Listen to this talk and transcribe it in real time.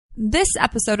This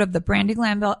episode of the Brandi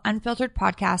Glanville Unfiltered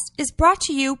podcast is brought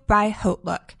to you by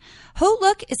Hotlook.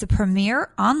 Hotlook is a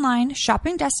premier online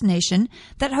shopping destination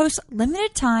that hosts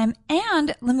limited time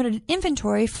and limited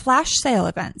inventory flash sale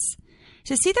events.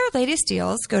 To see their latest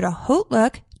deals, go to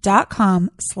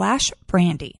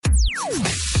hotlook.com/Brandi.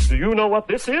 Do you know what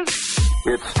this is?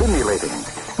 It's stimulating,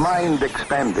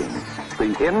 mind-expanding,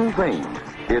 the in thing.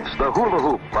 It's the hula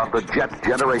hoop of the jet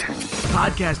generation.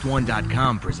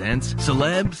 Podcast1.com presents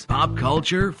celebs, pop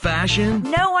culture, fashion.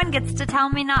 No one gets to tell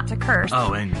me not to curse.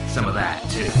 Oh, and some of that,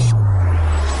 too.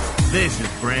 This is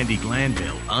Brandi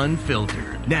Glanville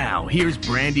Unfiltered. Now, here's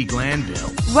Brandi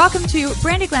Glanville. Welcome to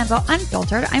Brandi Glanville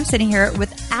Unfiltered. I'm sitting here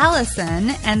with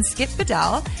Alison and Skip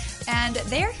Bedell, and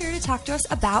they are here to talk to us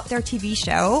about their TV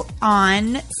show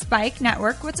on Spike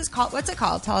Network. What's it called?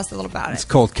 Tell us a little about it. It's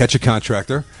called Catch A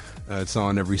Contractor. It's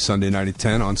on every Sunday night at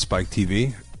 10 on Spike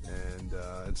TV, and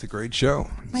it's a great show.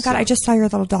 Oh my God, I just saw your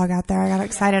little dog out there. I got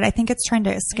excited. I think it's trying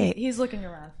to escape. He's looking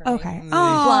around for me. Okay. He's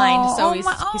blind, so he's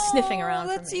sniffing around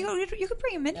for me. You could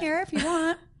bring him in here if you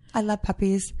want. I love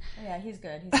puppies. Yeah, he's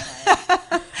good. He's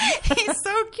quiet. He's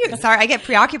so cute. Sorry, I get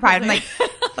preoccupied. I'm like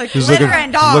He's glitter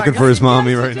and dog. looking for his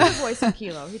mommy right now. He does the voice of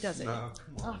Kilo. He does it.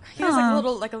 He has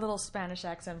like a little Spanish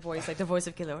accent voice, like the voice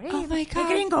of Kilo. Hey, Oh my God.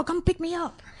 gringo, come pick me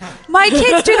up. My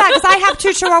kids do that because I have 2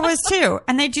 chihuahuas too,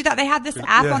 and they do that. They have this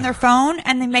app on their phone,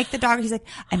 and they make the dog. He's like,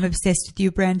 "I'm obsessed with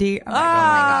you, Brandi." I'm like, "Oh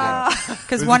my God!"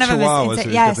 Because one of them Chihuahua, is so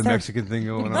he's yes, got the Mexican thing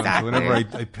going on. Exactly. So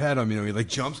whenever I pet him, he like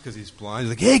jumps because he's blind. He's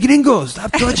like, "Hey, gringo,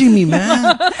 stop touching me,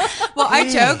 man." Well, I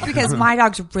joke because my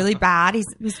dog's really bad. He's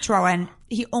Chihuahua, and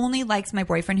he only likes my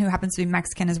boyfriend, who happens to be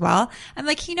Mexican as well. I'm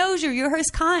like, he knows you. You're his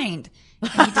kind.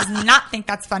 And he does not think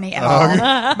that's funny at all.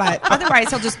 But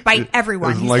otherwise, he'll just bite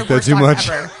everyone. Doesn't He's like the that worst too dog much.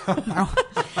 ever. No.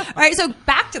 All right, so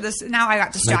back to this. Now I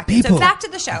got distracted. people. So back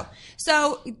to the show.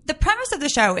 So the premise of the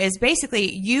show is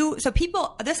basically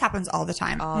this happens all the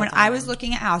time. When I was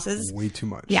looking at houses. Way too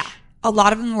much. Yeah. A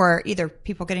lot of them were either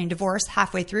people getting divorced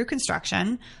halfway through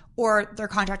construction, or their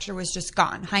contractor was just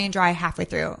gone, high and dry halfway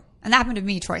through. And that happened to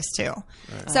me twice too.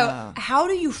 Right. So how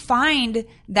do you find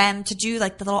them to do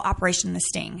like the little operation, the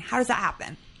sting? How does that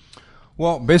happen?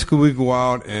 Well, basically, we go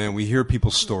out and we hear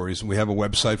people's stories. We have a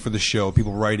website for the show.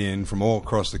 People write in from all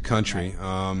across the country.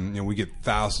 We get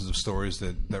thousands of stories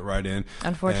that write in.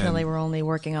 Unfortunately, we're only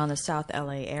working on the South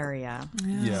LA area.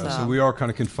 So we are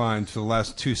kind of confined. For the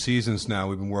last 2 seasons now,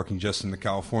 we've been working just in the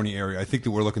California area. I think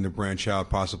that we're looking to branch out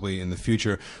possibly in the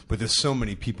future, but there's so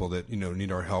many people that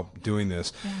need our help doing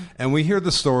this. Yeah. And we hear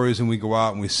the stories and we go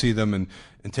out and we see them and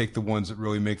take the ones that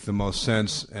really make the most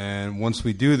sense. And once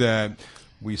we do that,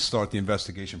 we start the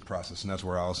investigation process, and that's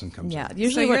where Alison comes in.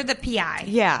 Usually you're the PI.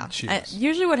 Yeah. She is.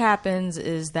 Usually what happens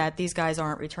is that these guys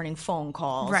aren't returning phone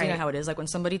calls. Right. You know how it is. Like when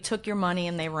somebody took your money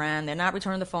and they ran, they're not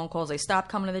returning the phone calls. They stopped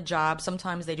coming to the job.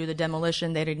 Sometimes they do the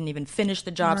demolition. They didn't even finish the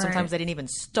job. Right. Sometimes they didn't even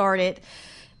start it.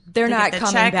 They're They not get the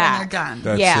coming check back. and they're done.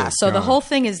 That's it. So the Gone. whole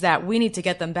thing is that we need to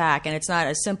get them back, and it's not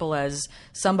as simple as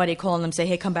somebody calling them, say,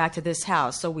 "Hey, come back to this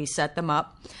house." So we set them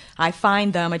up. I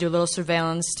find them. I do a little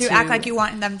surveillance. Do you act like you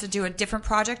want them to do a different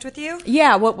project with you?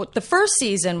 Yeah, what the first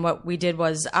season, what we did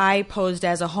was I posed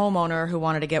as a homeowner who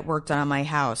wanted to get work done on my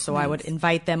house. So I would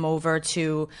invite them over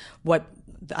to what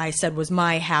I said was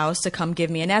my house to come give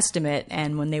me an estimate.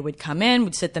 And when they would come in,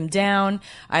 we'd sit them down.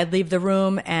 I'd leave the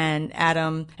room, and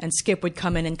Adam and Skip would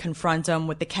come in and confront them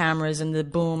with the cameras and the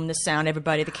boom, the sound,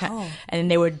 everybody. And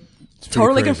they would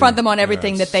totally crazy. confront them on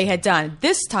everything Yes. that they had done.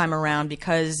 This time around,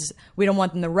 because we don't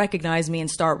want them to recognize me and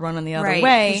start running the other Right,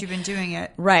 way. because you've been doing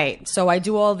it. Right. So I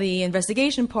do all the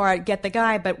investigation part, get the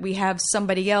guy, but we have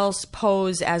somebody else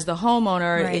pose as the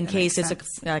homeowner Right, in that case makes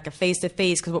it's like a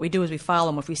face-to-face, because what we do is we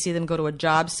follow them. If we see them go to a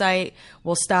job site,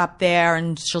 we'll stop there,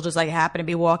 and she'll just like happen to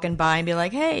be walking by and be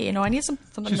like, "Hey, I need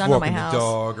something She's done on my walking house." the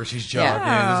dog, or she's jogging.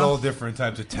 There's all different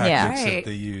types of tactics Right. that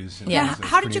they use. Yeah. It's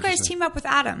How did pretty you guys interesting. team up with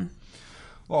Adam?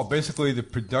 Well, basically, the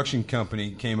production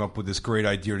company came up with this great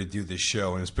idea to do this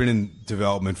show, and it's been in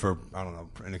development for, I don't know,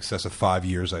 in excess of 5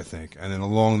 years, I think. And then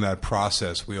along that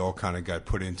process, we all kind of got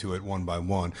put into it one by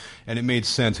one. And it made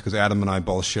sense because Adam and I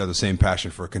both share the same passion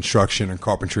for construction and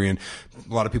carpentry, and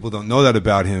a lot of people don't know that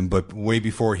about him, but way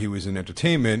before he was in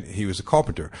entertainment, he was a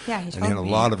carpenter. Yeah, he and he had a told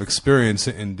me. lot of experience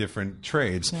in different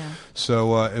trades. Yeah.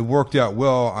 So it worked out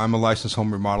well. I'm a licensed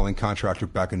home remodeling contractor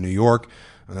back in New York.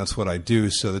 And that's what I do.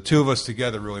 So the two of us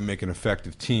together really make an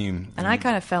effective team. And I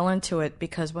kind of fell into it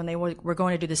because when they were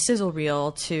going to do the sizzle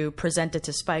reel to present it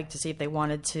to Spike to see if they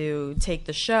wanted to take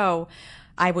the show,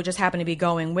 I would just happen to be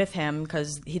going with him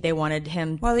because they wanted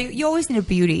him. Well, you always need a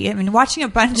beauty. I mean, watching a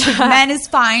bunch of men is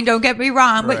fine. Don't get me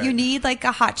wrong, but you need like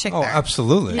a hot chick. Oh, there.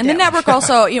 absolutely. And the network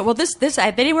also, they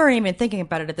weren't even thinking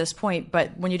about it at this point.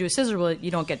 But when you do a sizzle reel,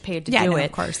 you don't get paid to do it.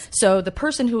 Of course. So the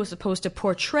person who was supposed to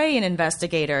portray an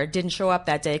investigator didn't show up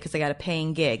that day because they got a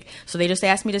paying gig. So they just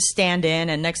asked me to stand in,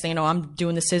 and next thing you know, I'm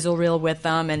doing the sizzle reel with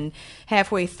them. And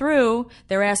halfway through,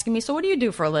 they're asking me, "So what do you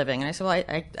do for a living?" And I said, "Well,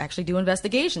 I actually do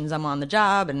investigations. I'm on the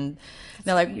job." And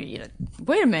they're like,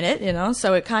 "Wait a minute,"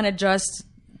 So it kind of just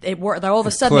it worked. All of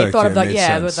a sudden, they thought of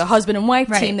with the husband and wife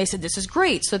team. They said, "This is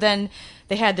great." So then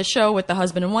they had the show with the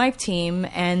husband and wife team,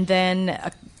 and then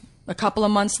a couple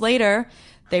of months later,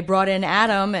 they brought in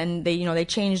Adam, and they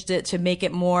changed it to make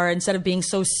it more, instead of being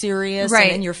so serious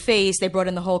and in your face, they brought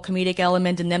in the whole comedic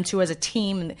element and them two as a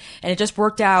team, and it just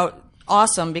worked out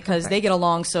awesome because they get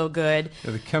along so good.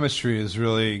 Yeah, the chemistry is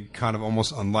really kind of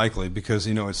almost unlikely because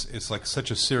it's like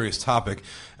such a serious topic,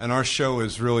 and our show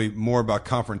is really more about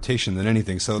confrontation than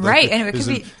anything. So and it could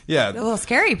be a little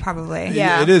scary, probably.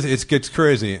 Yeah, it is. It gets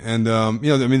crazy, and I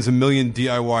mean, there's a million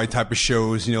DIY type of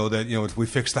shows. We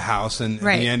fix the house, and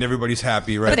at the end, everybody's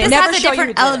happy, right? But this has a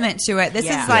different element to it. This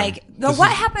is like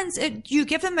what happens. You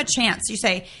give them a chance. You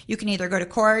say you can either go to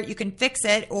court, you can fix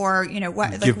it, or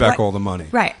give back all the money.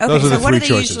 Right. Okay. So what do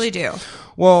they usually do?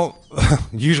 Well,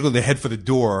 usually they head for the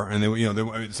door, and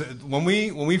when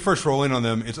we first roll in on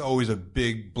them, it's always a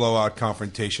big blowout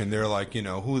confrontation. They're like,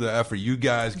 who the F are you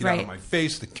guys? Get out of my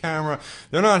face, the camera.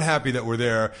 They're not happy that we're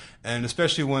there, and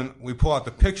especially when we pull out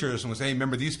the pictures and we say, hey,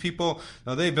 remember these people?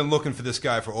 Now, they've been looking for this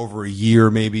guy for over a year,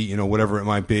 maybe, whatever it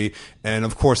might be, and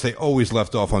of course, they always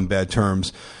left off on bad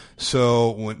terms.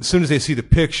 So as soon as they see the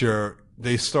picture,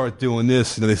 they start doing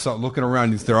this, they start looking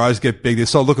around, their eyes get big, they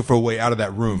start looking for a way out of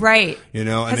that room. Right.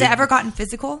 Has it ever gotten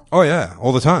physical? Oh yeah,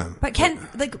 all the time. But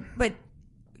but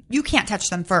you can't touch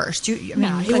them first. You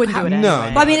wouldn't do it anyway.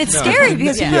 Well, I mean, it's scary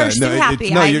because people are too happy.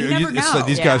 You never know. It's like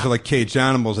these guys are like caged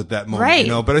animals at that moment.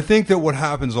 Right. But I think that what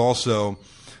happens also,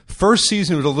 first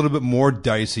season was a little bit more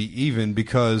dicey even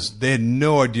because they had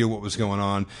no idea what was going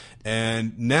on.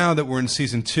 And now that we're in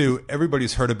season 2,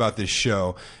 everybody's heard about this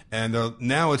show. And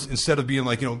now it's, instead of being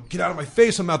like, get out of my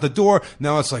face, I'm out the door.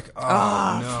 Now it's like, no.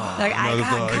 Like, I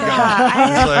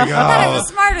thought I was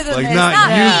smarter than this. Not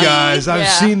you guys. I've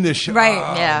seen this show.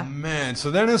 Right. Oh, man.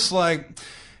 So then it's like,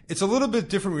 it's a little bit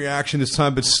different reaction this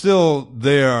time, but still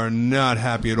they are not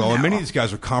happy at all. And many of these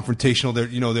guys are confrontational.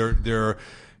 They're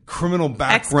criminal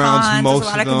backgrounds, ex-cons, most a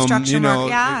lot of them, construction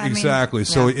work. Exactly.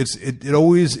 So it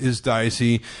always is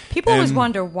dicey. People always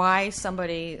wonder why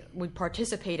somebody would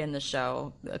participate in the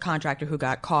show, a contractor who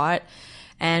got caught.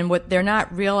 And what they're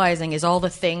not realizing is all the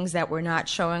things that we're not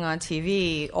showing on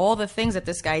TV, all the things that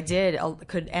this guy did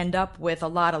could end up with a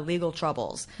lot of legal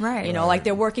troubles. Right. Like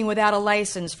they're working without a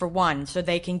license for one, so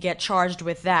they can get charged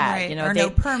with that. Right. Or no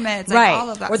permits. Right.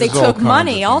 All of that. Or they There's took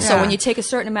money also. Yeah. When you take a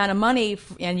certain amount of money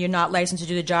and you're not licensed to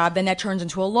do the job, then that turns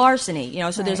into a larceny.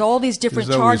 So there's all these different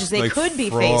charges they could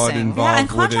be facing. Yeah, and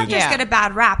contractors get a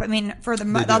bad rap. I mean,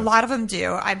 a lot of them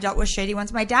do. I've dealt with shady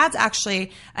ones. My dad's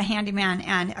actually a handyman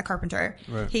and a carpenter.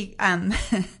 Right. He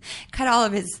cut all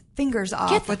of his fingers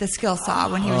off with a skill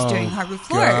saw when he was doing hardwood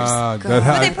floors.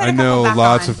 I know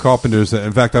lots of carpenters.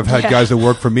 In fact, I've had guys that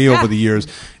work for me over the years.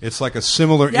 It's like a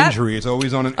similar injury. It's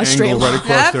always on an angle right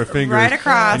across their fingers. Right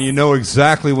across. And you know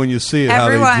exactly when you see it how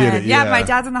they did it. Yeah, my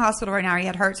dad's in the hospital right now. He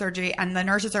had heart surgery, and the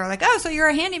nurses are like, oh, so you're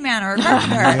a handyman or a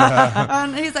carpenter.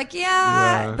 And he's like,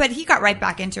 yeah. But he got right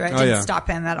back into it. It didn't stop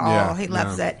him at all. Yeah. He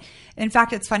loves it. In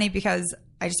fact, it's funny because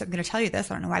I'm going to tell you this.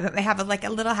 I don't know why, but they have a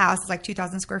little house. It's like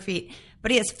 2,000 square feet,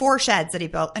 but he has 4 sheds that he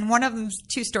built, and one of them's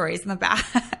 2 stories in the back.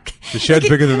 The shed's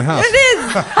bigger than the house. It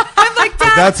is. I'm like,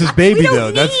 Dad, that's his baby, we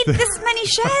don't though. Need this many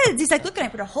sheds. He's like, look, I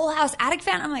put a whole house attic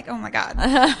fan. I'm like, oh my God,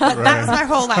 that's my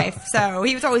whole life. So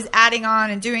he was always adding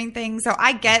on and doing things. So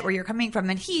I get where you're coming from,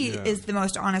 and he is the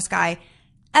most honest guy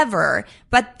ever.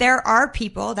 But there are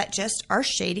people that just are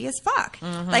shady as fuck.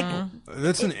 Like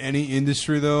that's in any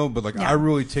industry though, but I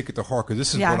really take it to heart because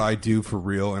this is what I do for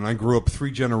real, and I grew up 3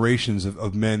 generations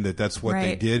of men that's what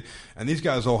they did, and these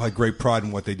guys all had great pride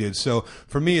in what they did. So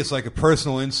for me, it's like a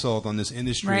personal insult on this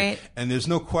industry, and there's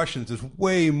no question there's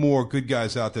way more good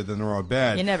guys out there than there are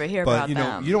bad. You never hear about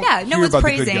them. You don't hear about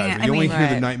the good guys. You only hear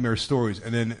the nightmare stories,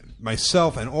 and then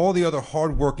myself and all the other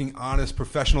hardworking, honest,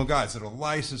 professional guys that are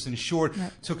licensed, insured,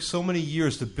 took so many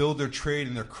years to build their trade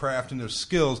and their craft and their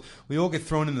skills. We all get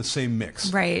thrown in the same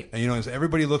mix, right? And as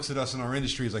everybody looks at us in our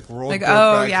industry, it's like we're all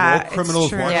dirtbags, we're all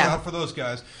criminals. Watch out for those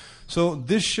guys. So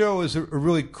this show is a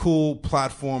really cool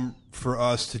platform for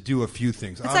us to do a few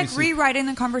things. It's like rewriting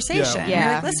the conversation. Yeah.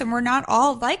 You're like, listen, we're not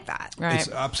all like that. Right. It's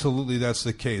absolutely that's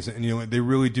the case. And, they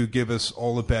really do give us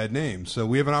all a bad name. So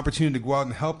we have an opportunity to go out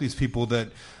and help these people that,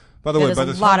 by the way, by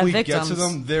the time we get to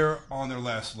them, they're on their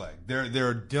last leg.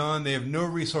 They're done. They have no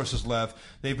resources left.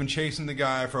 They've been chasing the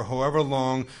guy for however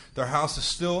long. Their house is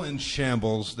still in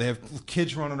shambles. They have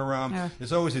kids running around. Yeah.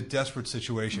 It's always a desperate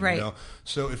situation, right.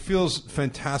 So it feels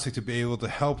fantastic to be able to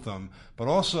help them, but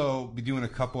also be doing a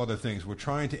couple other things. We're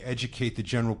trying to educate the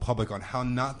general public on how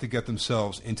not to get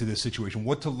themselves into this situation,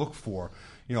 what to look for.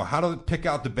 How to pick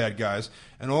out the bad guys,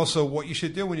 and also what you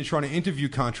should do when you're trying to interview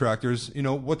contractors,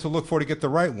 what to look for to get the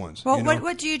right ones. Well,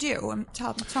 what do you do?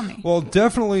 Tell me. Well,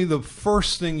 definitely the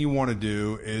first thing you want to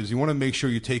do is you want to make sure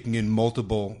you're taking in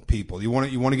multiple people. You want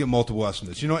to get multiple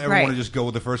estimates. You don't ever want to just go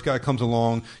with the first guy that comes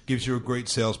along, gives you a great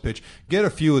sales pitch. Get a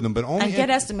few of them, but only... And get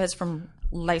estimates from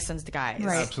licensed guys.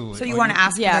 Right. Absolutely. So you want to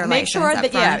ask for their make license sure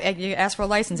that, front. you ask for a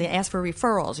license and ask for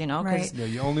referrals, Right. Yeah,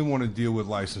 you only want to deal with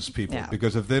licensed people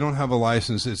because if they don't have a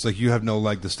license, it's like you have no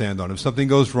leg to stand on. If something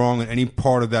goes wrong in any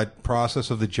part of that process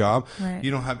of the job,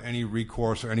 you don't have any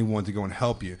recourse or anyone to go and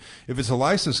help you. If it's a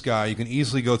licensed guy, you can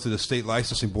easily go to the state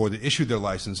licensing board that issued their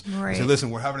license and say, listen,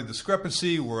 we're having a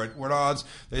discrepancy, we're at odds.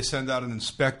 They send out an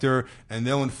inspector and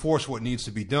they'll enforce what needs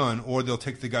to be done, or they'll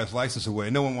take the guy's license away.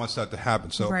 No one wants that to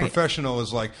happen. So a professional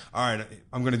is like, all right,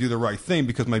 I'm going to do the right thing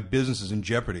because my business is in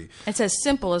jeopardy. It's as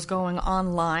simple as going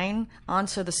online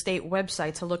onto the state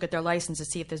website to look at their license to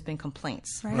see if there's been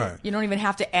complaints. Right. You don't even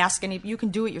have to ask any. You can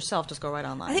do it yourself. Just go right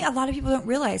online. I think a lot of people don't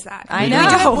realize that. I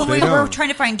know. When we're trying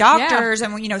to find doctors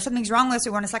and something's wrong with us,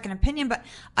 we want a second opinion, but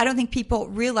I don't think people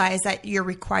realize that you're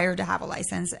required to have a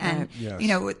license, and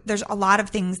there's a lot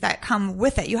of things that come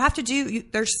with it. You have to do.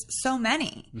 There's so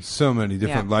many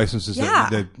different licenses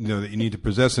that you need to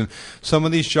possess, and some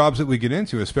of these jobs that we get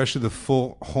into, especially the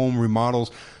full home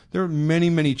remodels, there are many,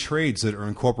 many trades that are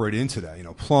incorporated into that.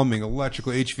 Plumbing,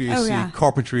 electrical, HVAC,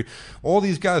 carpentry. All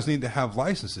these guys need to have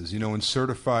licenses, and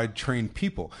certified, trained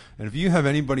people. And if you have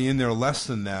anybody in there less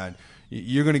than that,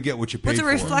 you're going to get what you pay for.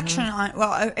 What's a reflection on?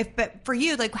 Well, but for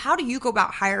you, how do you go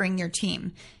about hiring your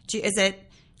team? Is it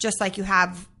just like you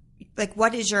have,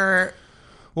 what is your?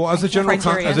 Well, as a general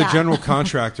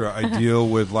contractor, I deal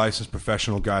with licensed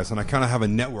professional guys, and I kind of have a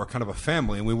network, kind of a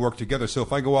family, and we work together. So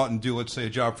if I go out and do, let's say, a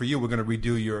job for you, we're going to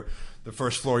redo the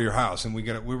first floor of your house, and we're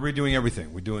redoing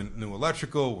everything. We're doing new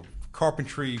electrical,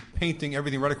 carpentry, painting,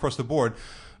 everything right across the board.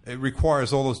 It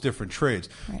requires all those different trades.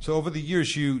 Right. So over the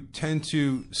years, you tend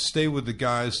to stay with the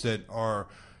guys that are,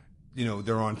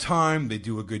 they're on time, they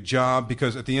do a good job,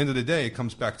 because at the end of the day, it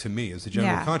comes back to me as the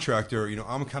general contractor.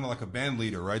 I'm kind of like a band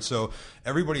leader, right? So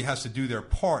everybody has to do their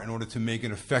part in order to make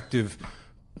an effective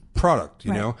product,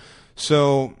 you know?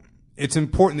 So it's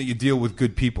important that you deal with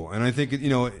good people. And I think,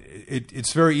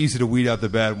 it's very easy to weed out the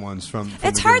bad ones from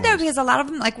It's hard, though, because a lot of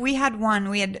them, we had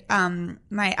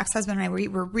my ex-husband and I, we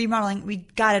were remodeling, we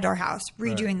gutted our house,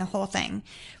 redoing the whole thing.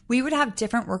 We would have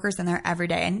different workers in there every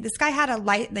day. And this guy had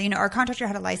our contractor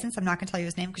had a license. I'm not going to tell you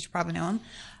his name because you probably know him.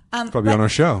 Probably on our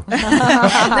show. No,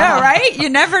 right? You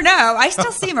never know. I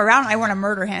still see him around. I want to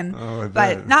murder him,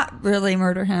 but not really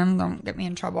murder him. Don't get me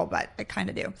in trouble, but I kind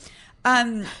of do.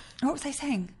 What was I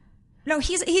saying? No,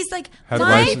 he's like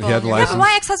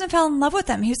my ex-husband fell in love with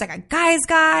him. He was like a guy's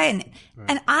guy,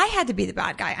 and I had to be the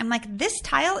bad guy. I'm like, this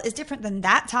tile is different than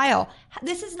that tile.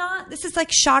 This is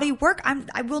like shoddy work.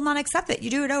 I will not accept it.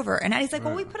 You do it over. And he's like,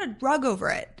 well, we put a rug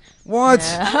over it. What?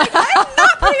 Yeah. I'm like, I'm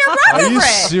not putting a rug over it. Are you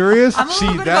serious?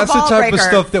 See, that's the type of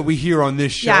stuff that we hear on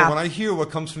this show. Yeah. When I hear what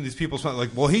comes from these people, it's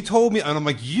like, well, he told me, and I'm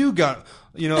like, you got.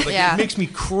 It makes me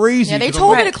crazy. Yeah, they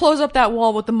told me to close up that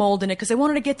wall with the mold in it because they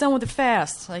wanted to get done with it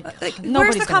fast.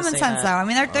 Where's the common sense, though? I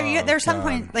mean, there's some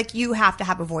point, you have to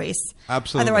have a voice.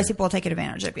 Absolutely. Otherwise, people will take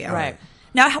advantage of you. Right.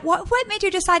 Now, what made you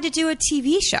decide to do a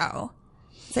TV show?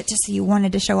 Is it just you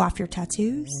wanted to show off your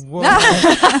tattoos?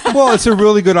 Well, it's a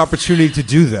really good opportunity to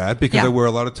do that because I wear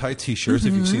a lot of tight T-shirts.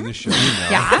 If you've seen the show, you know.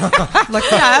 Yeah, look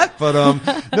it up. But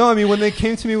no, I mean, when they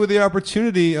came to me with the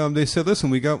opportunity, they said, "Listen,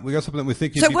 we got something that we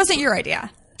think." So it wasn't your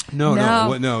idea. No.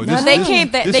 They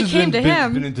came to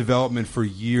him. Been in development for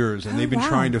years, and they've been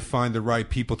trying to find the right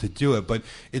people to do it. But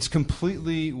it's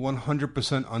completely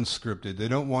 100% unscripted. They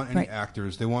don't want any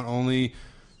actors. They want only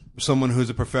someone who's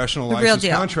a professional licensed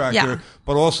contractor,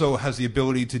 but also has the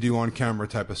ability to do on-camera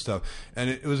type of stuff. And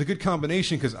it was a good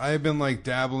combination because I have been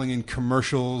dabbling in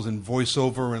commercials and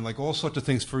voiceover and all sorts of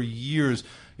things for years.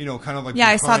 kind of like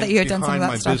I saw that you had done some of that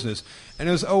my stuff. business. And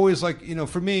it was always like,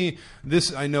 for me,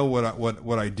 this, I know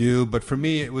what I do, but for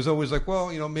me, it was always like,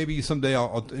 well, maybe someday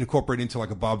I'll incorporate into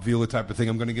like a Bob Vila type of thing.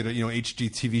 I'm going to get a,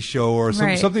 HGTV show or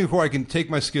something where I can take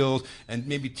my skills and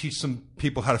maybe teach some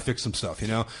people how to fix some stuff,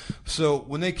 So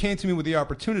when they came to me with the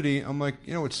opportunity, I'm like,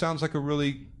 it sounds like a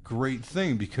really great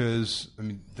thing, because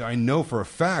I know for a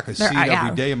fact, I see it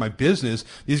every day in my business.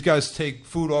 These guys take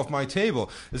food off my table.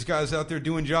 There's guys out there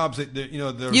doing jobs that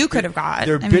you could have got.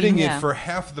 They're bidding it for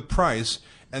half the price,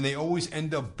 and they always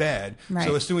end up bad. Right.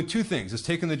 So it's doing two things: it's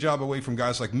taking the job away from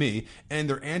guys like me, and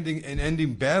they're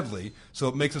ending badly. So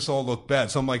it makes us all look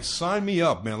bad. So I'm like, sign me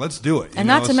up, man. Let's do it. And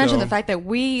not to mention the fact that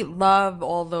we love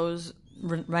all those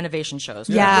renovation shows.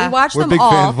 Yeah, we watch We're them big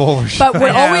all. fan of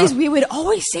but we would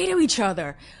always say to each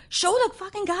other, show the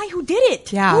fucking guy who did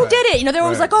it. Yeah. Who did it? They're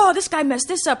always like, oh, this guy messed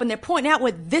this up, and they're pointing out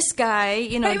what this guy,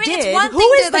 But I mean, did. it's one Who thing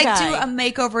is to the like guy? do a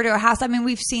makeover to a house. I mean,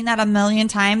 we've seen that a million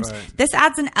times. Right. This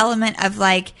adds an element of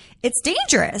like, it's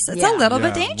dangerous. It's a little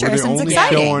bit dangerous. We're And the it's only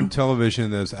exciting. show on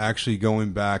television that's actually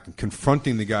going back and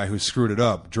confronting the guy who screwed it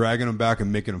up, dragging him back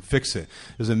and making him fix it.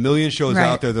 There's a million shows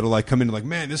out there that'll like come in and like,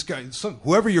 man, this guy,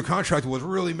 whoever your contractor was,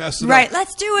 really messed it up. Right,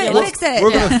 let's do it. Fix it.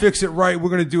 We're going to fix it right. We're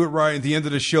going to do it right. At the end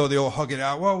of the show, they all hug it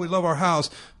out. Well, we love our house.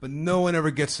 But no one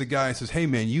ever gets the guy and says, hey,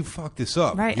 man, you fucked this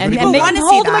up. Right, You're and gonna make go him see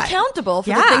hold him that. accountable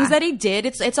for the things that he did.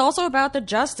 It's also about the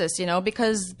justice,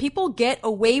 because people get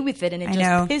away with it, and it just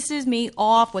pisses me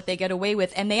off what they get away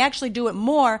with, and they actually do it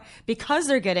more because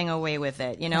they're getting away with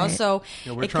it, Right. So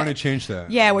we're trying to change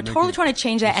that. Yeah, we're totally trying to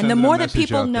change that, and the sending more a that message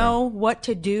people out there. know what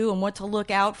to do and what to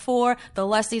look out for, the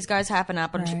less these guys have an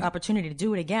opportunity to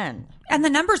do it again. And the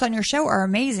numbers on your show are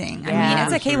amazing. I Yeah. mean,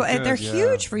 it's like, hey, Numbers are good, they're yeah.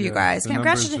 huge for you Yeah. guys. The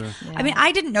Congratulations. numbers I mean,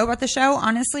 I didn't know about the show,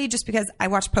 honestly, just because I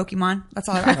watch Pokemon. That's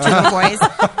all I watch, two little boys.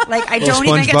 Like, I don't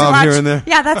even get to SpongeBob watch. here and there.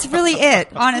 Yeah, that's really it,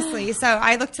 honestly. So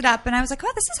I looked it up and I was like,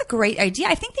 oh, this is a great idea.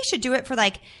 I think they should do it for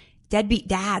like deadbeat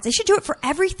dads. They should do it for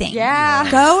everything.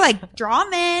 Yeah. Go like draw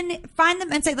them in, find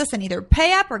them and say, listen, either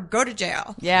pay up or go to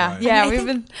jail. Yeah, Right. yeah, I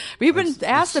mean, we've been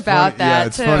asked about funny. that Yeah,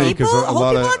 it's too. funny because People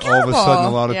hold people all of a accountable. sudden, a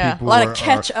lot of Yeah. people A lot of are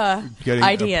catch, getting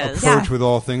ideas. approached Yeah. with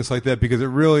all things like that, because it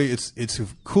really it's a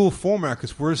cool format,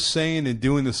 because we're saying and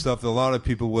doing the stuff that a lot of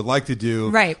people would like to do,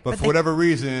 Right, But but for whatever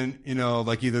reason,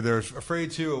 like either they're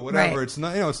afraid to or whatever. Right. It's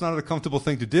not it's not a comfortable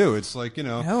thing to do. It's like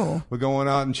No. we're going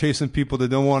out and chasing people that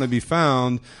don't want to be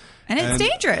found. And it's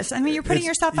dangerous. I mean, you're putting It's-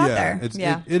 yourself out there.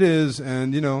 It is,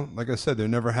 and like I said, they're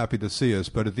never happy to see us.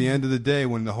 But at the end of the day,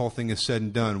 when the whole thing is said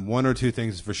and done, one or two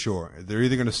things is for sure: they're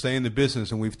either going to stay in the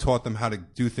business, and we've taught them how to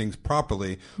do things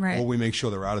properly, Right. or we make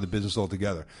sure they're out of the business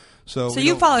altogether. So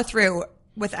you follow through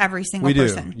with every single we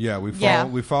person. do, yeah. We follow, Yeah.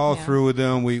 we follow Yeah. through with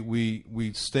them.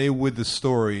 We stay with the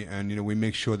story, and we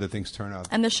make sure that things turn out.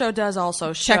 And the show does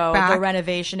also Check show back. the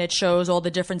renovation. It shows all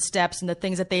the different steps and the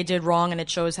things that they did wrong, and it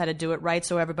shows how to do it right.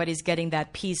 So everybody's getting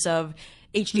that piece of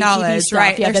HGTV Knowledge, stuff,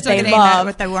 right? yeah, They're that still they getting love.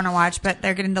 what they want to watch, but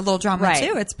they're getting the little drama Right.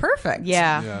 too. It's perfect.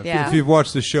 Yeah. If you've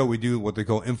watched the show, we do what they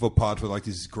call infopods with like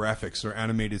these graphics or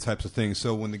animated types of things.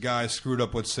 So when the guy screwed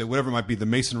up, let's say whatever it might be, the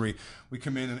masonry, we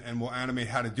come in and we'll animate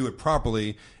how to do it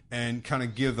properly and kind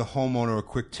of give the homeowner a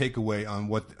quick takeaway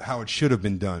on how it should have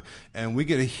been done. And we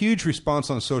get a huge response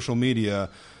on social media.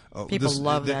 People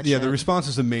love that Yeah, shit. the response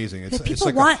is amazing. It's People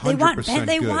like want 100%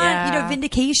 they good. want Yeah.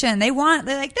 vindication. They're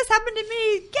like, this happened to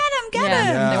me. Get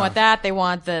him. They want that. They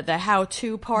want the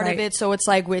how-to part of Right. it. So it's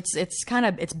like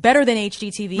it's better than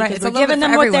HGTV Right, because it's a we're little giving bit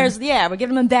them for what everyone. we're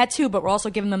giving them that too, but we're also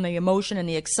giving them the emotion and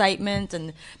the excitement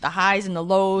and the highs and the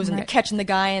lows and the Right. catching the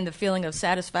guy and the feeling of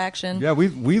satisfaction. Yeah, we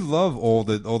love all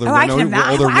the I can imagine.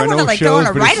 all the I want to Reno go on shows,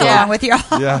 a but ride it's- along with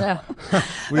y'all. Yeah.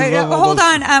 We Wait, love all hold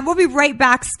those- on. We'll be right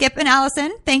back. Skip and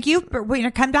Allison, thank you. We're going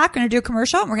to come back. We're going to do a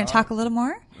commercial. And we're going to talk a little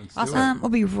more. Awesome. We'll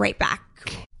be right back.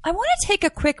 I want to take a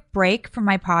quick break from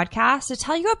my podcast to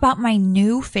tell you about my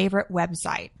new favorite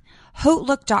website,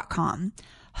 HoteLook.com.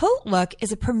 HoteLook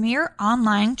is a premier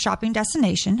online shopping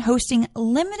destination hosting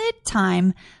limited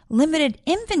time, limited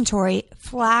inventory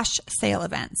flash sale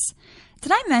events.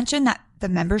 Did I mention that the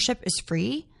membership is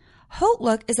free?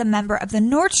 HoteLook is a member of the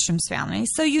Nordstrom's family,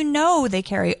 so you know they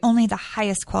carry only the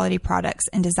highest quality products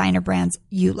and designer brands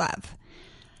you love.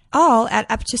 All at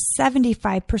up to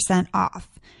 75% off,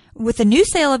 with a new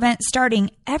sale event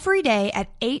starting every day at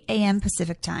 8 a.m.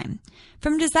 Pacific time.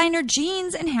 From designer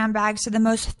jeans and handbags to the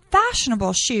most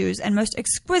fashionable shoes and most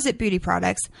exquisite beauty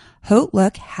products,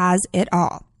 HoteLook has it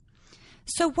all.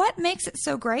 So what makes it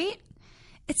so great?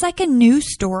 It's like a new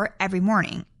store every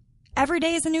morning. Every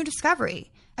day is a new discovery.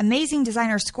 Amazing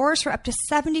designer scores for up to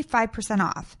 75%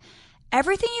 off.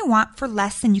 everything you want for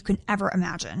less than you can ever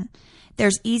imagine.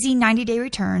 There's easy 90-day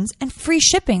returns and free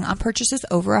shipping on purchases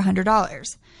over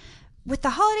 $100. With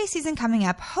the holiday season coming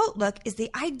up, HauteLook is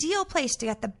the ideal place to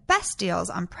get the best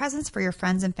deals on presents for your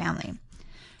friends and family.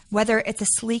 Whether it's a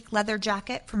sleek leather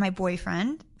jacket for my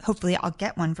boyfriend, hopefully I'll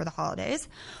get one for the holidays,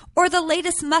 or the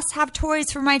latest must-have toys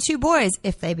for my 2 boys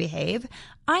if they behave,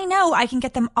 I know I can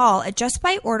get them all just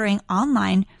by ordering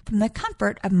online from the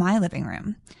comfort of my living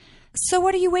room. So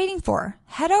what are you waiting for?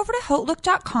 Head over to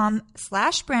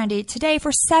HauteLook.com/Brandi today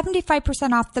for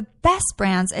 75% off the best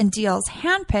brands and deals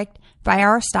handpicked by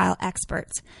our style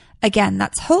experts. Again,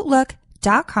 that's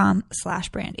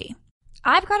HauteLook.com/Brandi.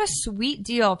 I've got a sweet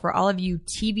deal for all of you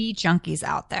TV junkies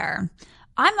out there.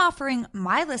 I'm offering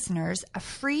my listeners a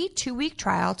free 2-week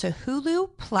trial to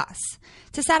Hulu Plus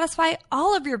to satisfy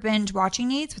all of your binge watching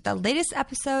needs with the latest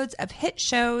episodes of hit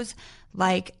shows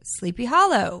like Sleepy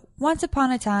Hollow, Once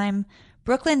Upon a Time,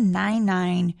 Brooklyn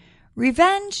Nine-Nine,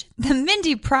 Revenge, The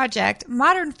Mindy Project,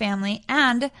 Modern Family,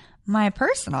 and my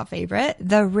personal favorite,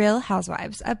 The Real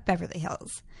Housewives of Beverly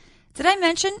Hills. Did I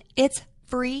mention it's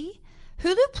free?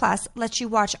 Hulu Plus lets you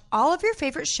watch all of your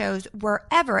favorite shows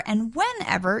wherever and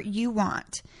whenever you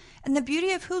want. And the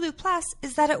beauty of Hulu Plus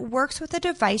is that it works with a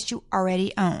device you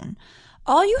already own.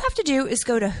 All you have to do is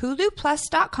go to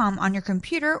huluplus.com on your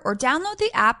computer or download the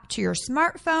app to your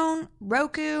smartphone,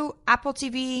 Roku, Apple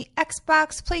TV,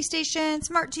 Xbox, PlayStation,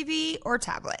 Smart TV, or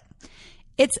tablet.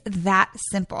 It's that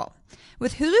simple.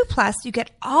 With Hulu Plus, you get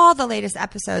all the latest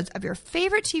episodes of your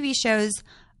favorite TV shows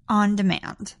on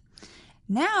demand.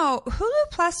 Now, Hulu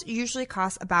Plus usually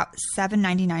costs about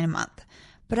 $7.99 a month.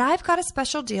 But I've got a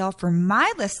special deal for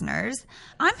my listeners.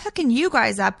 I'm hooking you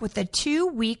guys up with a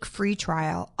 2-week free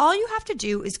trial. All you have to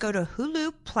do is go to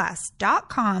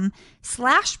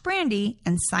huluplus.com/Brandi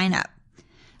and sign up.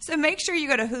 So make sure you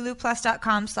go to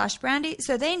huluplus.com/Brandi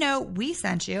so they know we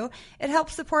sent you. It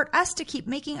helps support us to keep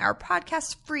making our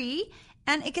podcast free,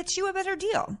 and it gets you a better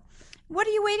deal. What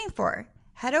are you waiting for?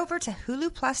 Head over to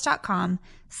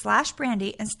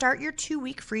huluplus.com/Brandi and start your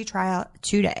 2-week free trial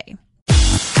today.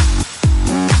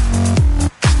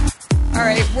 All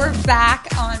right, we're back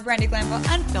on Brandi Glanville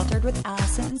Unfiltered with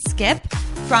Alison and Skip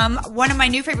from one of my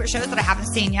new favorite shows that I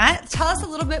haven't seen yet. Tell us a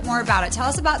little bit more about it. Tell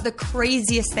us about the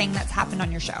craziest thing that's happened on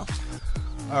your show.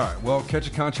 All right. Well, Catch A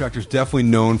Contractor is definitely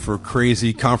known for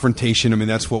crazy confrontation. I mean,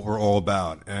 that's what we're all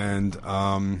about. And,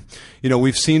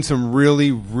 we've seen some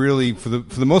really, really, for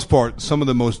the most part, some of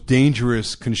the most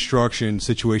dangerous construction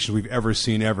situations we've ever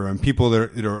seen ever. And people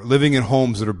that are living in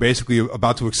homes that are basically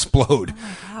about to explode.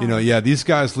 Oh my God. These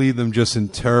guys leave them just in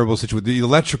terrible situations. The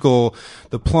electrical,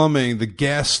 the plumbing, the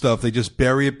gas stuff, they just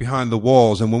bury it behind the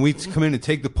walls. And when we come in and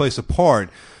take the place apart,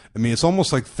 I mean, it's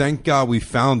almost like, thank God we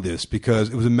found this, because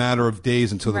it was a matter of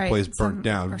days until the place burnt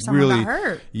down. Or someone got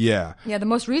hurt. Yeah. Yeah, the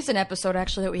most recent episode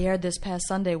actually that we aired this past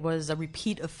Sunday was a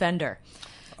repeat offender.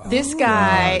 This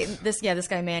guy, this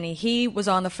guy Manny, he was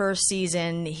on the first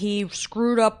season. He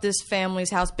screwed up this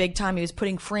family's house big time. He was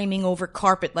putting framing over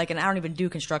carpet, and I don't even do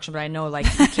construction, but I know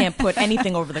you can't put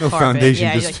anything over the carpet. Foundation,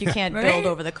 yeah, just, you can't build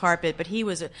over the carpet. But he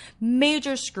was a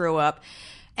major screw up.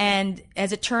 And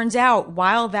as it turns out,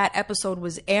 while that episode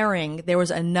was airing, there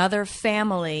was another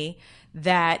family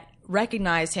that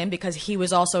recognized him because he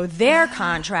was also their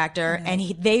contractor, and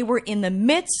they were in the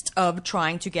midst of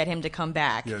trying to get him to come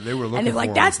back. Yeah, they were looking and they're for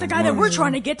like, him that's the for guy that we're months.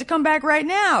 trying to get to come back right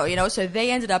now. So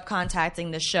they ended up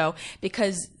contacting the show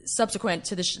because subsequent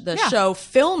to the show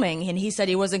filming, and he said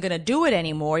he wasn't going to do it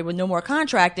anymore. With no more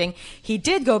contracting, he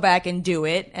did go back and do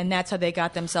it, and that's how they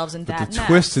got themselves in that mess. The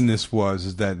twist in this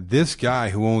is that this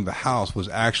guy who owned the house was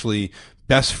actually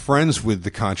best friends with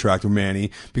the contractor, Manny,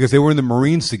 because they were in the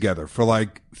Marines together for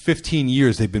 15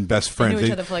 years. They've been best friends. They knew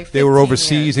each other for they were 15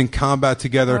 overseas years. in combat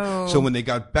together. Oh. So when they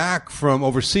got back from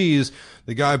overseas,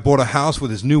 the guy bought a house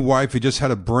with his new wife. He just had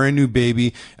a brand new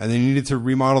baby, and they needed to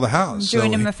remodel the house.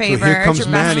 Doing him a favor. So here comes It's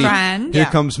your best Manny. friend. Here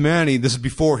Yeah. comes Manny. This is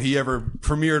before he ever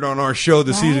premiered on our show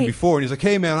the season before. And he's like,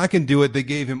 hey, man, I can do it. They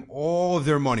gave him all of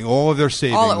their money, all of their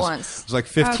savings. All at once. It was like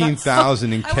 $15,000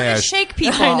 in I want cash. to shake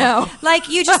people. I know.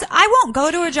 I won't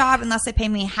go to a job unless they pay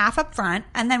me half up front,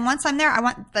 and then once I'm there, I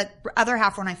want the other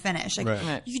half when I finish.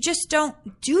 Right. You just don't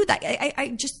do that.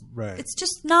 Right. It's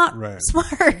just not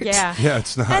smart. Yeah. Yeah,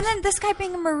 it's not. And then this guy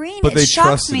being a Marine, But it they shocks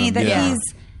trusted me him, that yeah. he's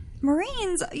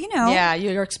Marines, you know. Yeah,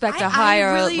 you expect I a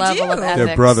higher really level do. of ethics.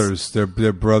 They're brothers.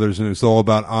 They're brothers, and it's all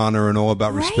about honor and all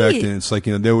about respect. Right. And it's like,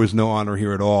 there was no honor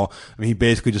here at all. I mean, he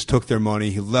basically just took their money.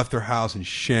 He left their house in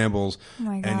shambles, Oh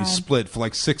my and God. he split for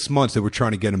like 6 months. They were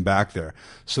trying to get him back there.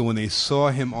 So when they saw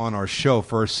him on our show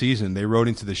first season, they wrote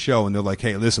into the show and they're like,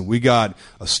 "Hey, listen, we got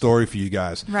a story for you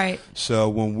guys." Right. So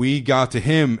when we got to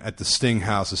him at the Sting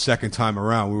house the second time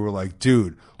around, we were like,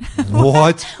 "Dude,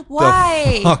 what?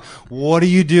 Why? The fuck? What are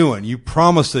you doing? You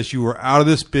promised us you were out of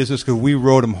this business," because we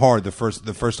rode him hard the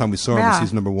first time we saw him in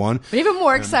season number 1. But even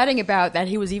more exciting about that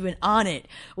he was even on it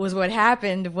was what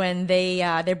happened when they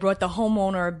brought the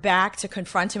homeowner back to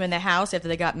confront him in the house after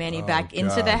they got Manny back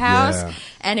into God, the house. yeah.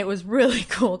 And it was really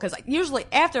cool because usually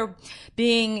after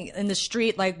being in the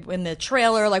street, like in the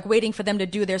trailer, like waiting for them to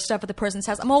do their stuff at the person's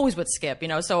house, I'm always with Skip,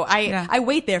 so I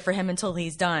wait there for him until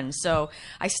he's done. So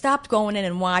I stopped going in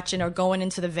and watching or going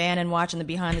into the van and watching the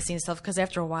behind the scenes stuff because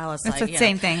after a while it's It's like the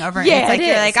same thing over. Yeah, it's like, it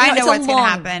you're is. like, I know it's what's a going to long-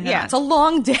 happen. Yeah, it's a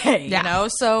long day, Yeah.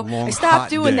 So Long, I stopped hot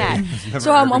doing day. that. Never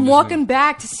So air I'm conditioning. walking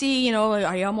back to see,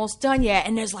 are you almost done yet?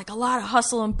 And there's like a lot of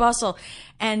hustle and bustle.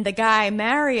 And the guy,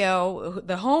 Mario,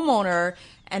 the homeowner,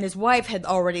 and his wife had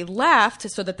already left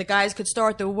so that the guys could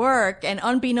start the work. And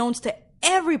unbeknownst to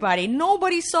everybody,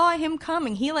 nobody saw him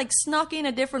coming. He like snuck in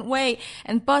a different way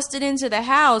and busted into the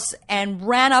house and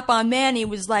ran up on Manny. He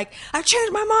was like, "I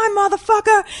changed my mind,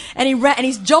 motherfucker!" And he ran and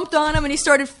he jumped on him and he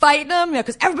started fighting him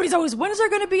because everybody's always, when is there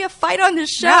going to be a fight on this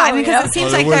show? Yeah, I mean, because it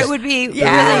seems like that would be There really,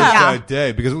 was yeah. that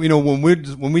day because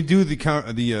when we do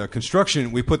the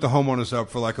construction, we put the homeowners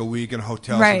up for like a week in a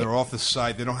hotel, Right. so they're off the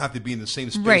site. They don't have to be in the same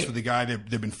space Right. with the guy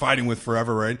they've been fighting with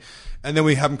forever, right? And then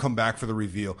we have them come back for the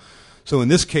reveal. So in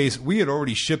this case, we had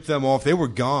already shipped them off. They were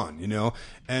gone,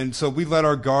 and so we let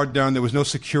our guard down. There was no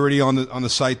security on the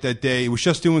site that day. It was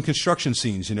just doing construction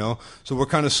scenes, So we're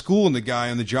kind of schooling the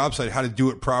guy on the job site how to do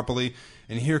it properly.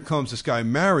 And here comes this guy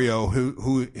Mario,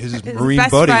 who is his Marine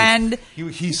best buddy. friend.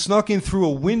 He snuck in through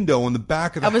a window in the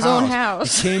back of the Of his own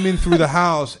house. He came in through the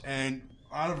house and.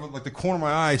 Out of like the corner of my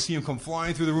eye, I see him come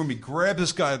flying through the room. He grabs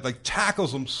this guy, like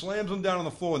tackles him, slams him down on the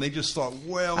floor, and they just start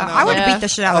wailing out. I would like, beat the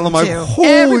shit out of I'm him like, too. holy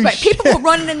Everybody, shit. people were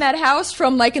running in that house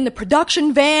from like in the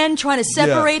production van trying to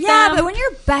separate Yeah, them. but when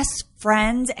you're best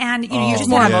friends and you Oh, just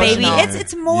more had a baby, emotional.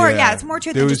 it's more it's more to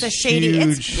it There than was just a shady.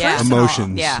 huge It's personal.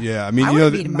 emotions. Yeah. I mean, I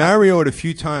would've beat him up. Mario had a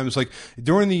few times, like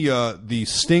during the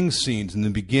Sting scenes in the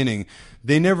beginning,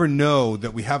 they never know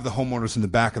that we have the homeowners in the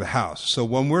back of the house. So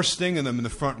when we're stinging them in the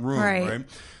front room, right?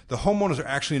 The homeowners are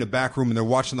actually in the back room and they're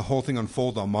watching the whole thing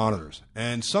unfold on monitors.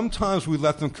 And sometimes we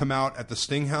let them come out at the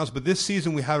Sting house, but this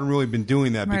season we haven't really been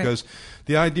doing that because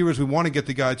the idea is we want to get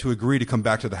the guy to agree to come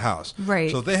back to the house.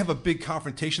 Right. So if they have a big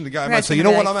confrontation, the guy Right, might say, so "You know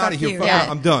they're what? like, I'm out of fuck here. you." Fuck Yeah. it,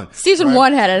 I'm done." Season Right?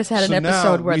 1 had an So episode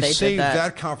now where we they saved did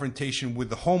that. confrontation with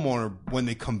the homeowner when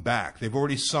they come back. They've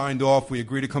already signed off. We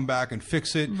agree to come back and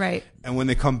fix it. Right. And when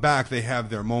they come back, they have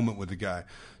their moment with the guy.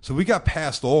 So we got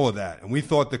past all of that, and we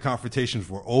thought the confrontations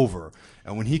were over.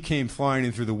 And when he came flying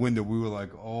in through the window, we were like,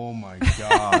 "Oh my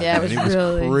god!" Yeah, man, it was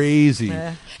really crazy.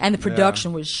 Yeah. And the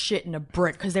production was shitting a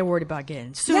brick because they were worried about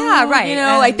getting sued. Yeah, right. You know,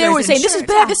 And like they there's were saying, "This is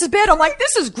insurance, bad. This is bad." I'm like,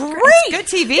 "This is great. Good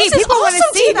TV. This is People want to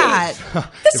awesome see TV.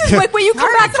 that. This is like when you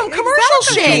come back from commercial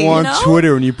shit. Go on you know?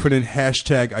 Twitter and you put in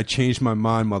hashtag "I changed my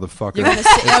mind, motherfucker." You're gonna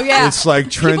see, oh yeah, It's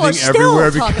like People are trending still everywhere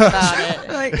talking because about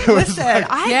it. Like, listen,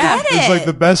 I Yeah. get it. it's like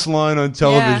the best line on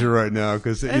television right now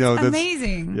because that's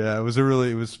amazing. Yeah, it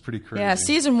was pretty crazy. Yeah,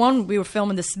 season 1 we were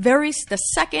filming the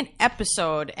second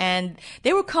episode, and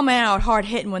they were coming out hard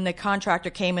hitting when the contractor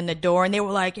came in the door, and they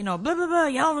were like, blah blah blah,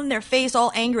 yelling in their face,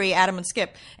 all angry. Adam and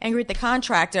Skip angry at the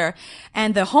contractor,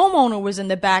 and the homeowner was in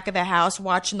the back of the house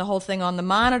watching the whole thing on the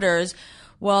monitors.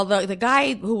 Well, the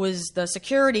guy who was the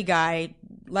security guy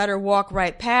let her walk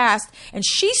right past, and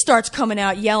she starts coming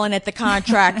out yelling at the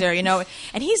contractor,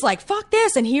 and he's like, "Fuck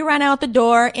this," and he ran out the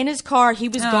door in his car. He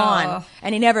was gone,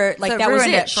 and he never, like, So that was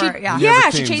ruined it. it for- yeah. He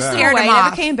never She came chased back. him Scared away, him never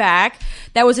off. came back.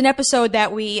 That was an episode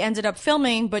that we ended up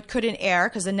filming but couldn't air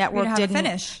because the network didn't have a didn't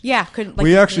finish. Yeah, couldn't. Like,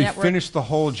 we the actually network- finished the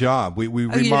whole job. We did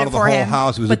it remodeled the for whole him?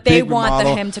 house. It was But a they big wanted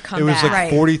remodel. him to come It was back. like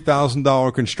Right.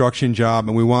 $40,000 construction job,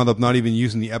 and we wound up not even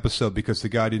using the episode because the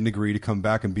guy didn't agree to come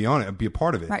back and be on it and be a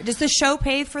part of it. Right. Does the show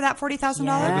pay for that $40,000?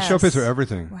 The show pays for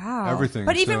everything. Wow. Everything.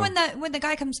 But even So- when the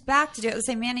guy comes back to do it, let's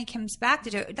say Manny comes back to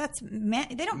do it,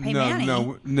 they don't pay no, Manny.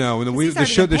 No. he's The already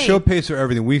show been the show paid. pays for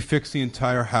everything. We fixed the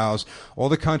entire house. All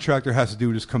the contractor has to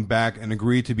do is come back and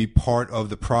agree to be part of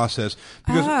the process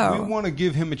because Oh. we want to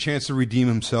give him a chance to redeem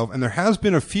himself. And there has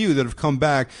been a few that have come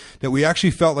back that we actually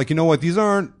felt like, you know what, these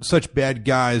aren't such bad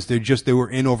guys. They were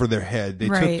in over their head. They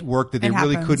Right. took work that they It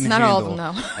really happens. couldn't Not handle. all of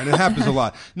them, no. And it happens a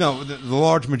lot. No, the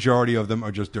large majority of them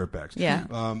are just dirtbags. Yeah.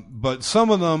 But some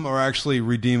of them are actually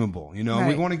redeemable, you know. Right.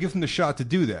 We want to give them the shot to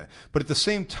do that. But at the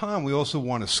same time, we also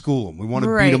want to school them. We want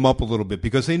to Right. beat them up a little bit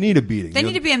because they need a beating. They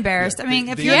need to be embarrassed. Yeah. I mean,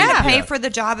 if They you're need going to to- pay yeah. for the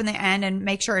job in the end and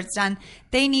make sure it's done,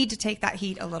 they need to take that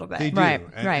heat a little bit. They do. Right,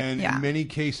 And, right. and Yeah. in many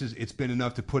cases, it's been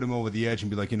enough to put them over the edge and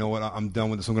be like, you know what, I'm done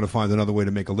with this. I'm going to find another way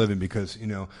to make a living because, you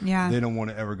know, Yeah. they don't want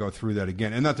to ever go through that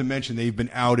again. And not to mention, they've been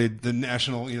outed, the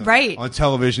national, you know, Right. on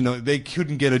television. They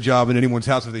couldn't get a job in anyone's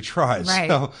house if they tried. Right.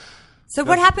 So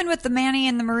what happened with the Manny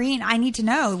and the Marine? I need to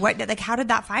know. How did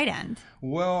that fight end?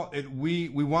 Well, we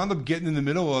wound up getting in the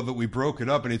middle of it. We broke it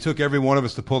up, and it took every one of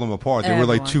us to pull them apart. They were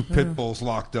like two pit bulls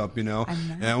locked up, you know.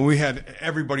 And we had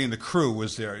everybody in the crew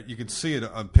was there. You could see it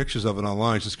on pictures of it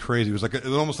online. It's just crazy. It was like it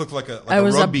almost looked like a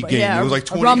rugby game. yeah, it was like a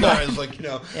 20 guys, like, you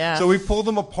know. Yeah. So we pulled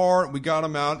them apart. We got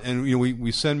them out, and you know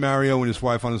we sent Mario and his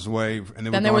wife on his way. And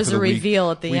Then there was a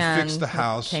reveal at the end. We fixed the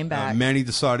house. Came back. Manny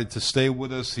decided to stay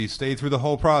with us. He stayed through the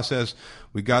whole process.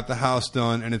 We got the house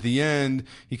done, and at the end,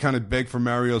 he kind of begged for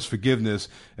Mario's forgiveness,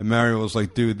 and Mario was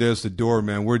like, dude, there's the door,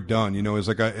 man. We're done. You know, it's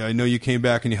like, I know you came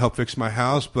back and you helped fix my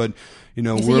house, but, you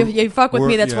know, you fuck with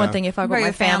me, that's yeah. one thing. You fuck with Right, my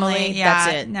your family, that's yeah.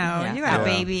 it. No, Yeah. you got a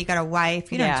Yeah. baby, you got a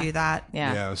wife. You Yeah. don't do that.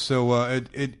 Yeah. Yeah, so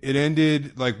it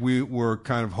ended like we were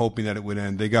kind of hoping that it would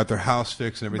end. They got their house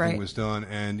fixed and everything Right. was done,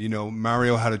 and, you know,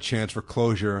 Mario had a chance for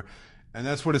closure, and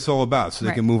that's what it's all about, so they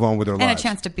Right. can move on with their And lives. a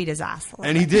chance to beat his ass.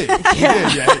 And he did. He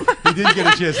did, yeah. He did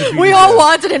get a chance to beat We his all ass.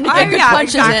 wanted him to get good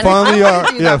punches exactly. in. Finally, I wanted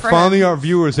to do that for him. our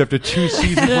viewers after 2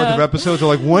 seasons worth of episodes are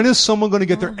like, when is someone going to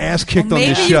get their ass kicked on Maybe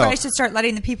this you show? guys should start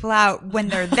letting the people out when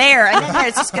they're there, and then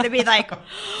it's just going to be like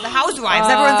the housewives.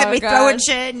 Everyone's going to be throwing gosh.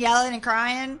 shit and yelling and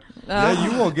crying. Yeah,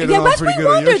 you all get Yeah, it on that's pretty what good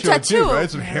we on your wondered, show too, too.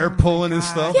 right? Some hair pulling and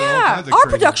stuff. and all Yeah, kinds of our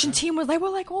crazy production shit. team was like, wah,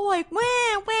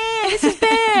 this is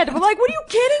bad. We're like, what are you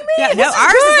kidding me? Yeah, This no, is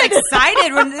ours good. is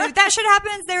excited when that shit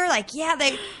happens. They were like, "Yeah,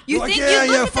 you Like, think yeah,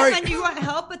 you yeah, look at fight. them and you want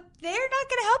help, but they're not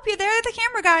going to help you. They're the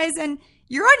camera guys, and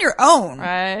you're on your own, Right.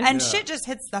 And Yeah. shit just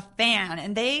hits the fan,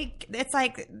 and it's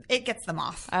like it gets them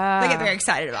off. They get very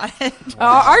excited about it.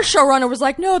 Our showrunner was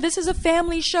like, no, this is a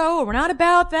family show. We're not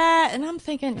about that. And I'm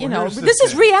thinking, Well, here's the this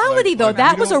is thing. reality, Like, though. we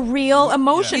That was a don't- real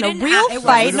emotion, You a didn't real have- it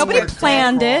fight. wasn't Nobody scripted.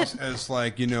 planned it. As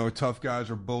like, you know, tough guys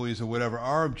or bullies or whatever.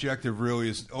 Our objective really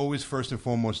is always first and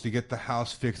foremost to get the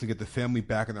house fixed and get the family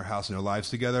back in their house and their lives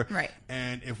together. Right.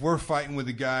 And if we're fighting with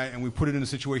a guy and we put it in a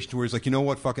situation to where he's like, you know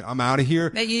what, fuck it, I'm out of here.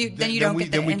 Then you don't get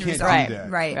the then we end can't result. do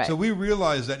that. Right. So we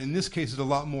realize that in this case, there's a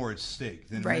lot more at stake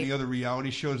than Right. many other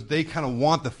reality shows. They kind of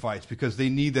want the fights because they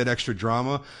need that extra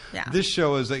drama. Yeah. This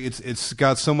show is like it's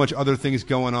got so much other things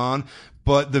going on.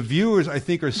 But the viewers, I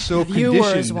think, are so viewers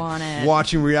conditioned want it.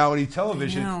 watching reality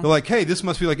television. I know. They're like, hey, this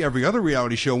must be like every other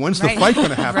reality show. When's the Right. fight going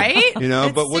to happen? Right? You know,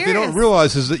 It's but what they don't serious.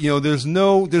 realize is that, you know, there's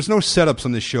no setups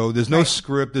on this show. There's no Right.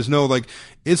 script. There's no like,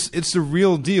 it's the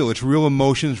real deal. It's real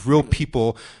emotions, real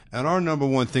people. And our number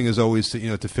one thing is always to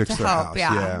fix To their help, house.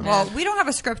 yeah. Well, we don't have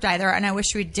a script either, and I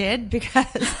wish we did because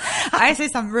I say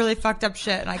some really fucked up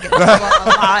shit and I get in trouble a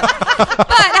lot. But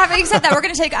having said that, we're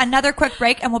going to take another quick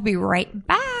break and we'll be right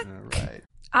back. All right.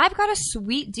 I've got a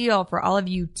sweet deal for all of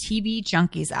you TV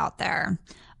junkies out there.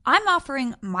 I'm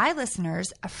offering my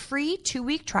listeners a free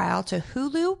 2-week trial to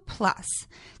Hulu Plus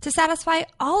to satisfy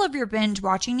all of your binge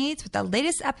watching needs with the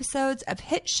latest episodes of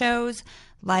hit shows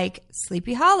like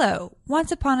Sleepy Hollow,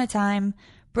 Once Upon a Time,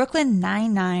 Brooklyn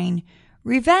Nine-Nine,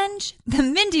 Revenge, The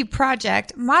Mindy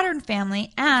Project, Modern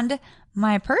Family, and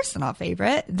my personal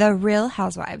favorite, The Real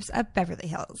Housewives of Beverly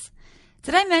Hills.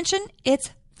 Did I mention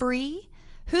it's free?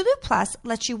 Hulu Plus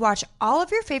lets you watch all of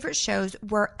your favorite shows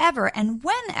wherever and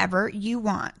whenever you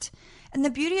want. And the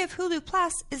beauty of Hulu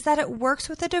Plus is that it works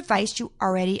with a device you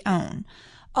already own.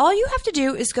 All you have to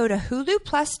do is go to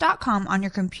huluplus.com on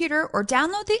your computer or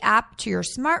download the app to your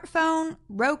smartphone,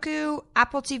 Roku,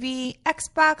 Apple TV,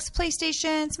 Xbox,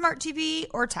 PlayStation, Smart TV,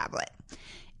 or tablet.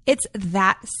 It's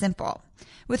that simple.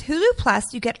 With Hulu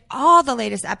Plus, you get all the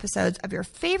latest episodes of your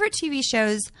favorite TV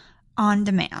shows on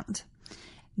demand.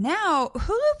 Now,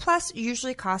 Hulu Plus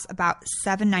usually costs about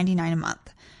 $7.99 a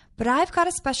month, but I've got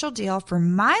a special deal for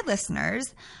my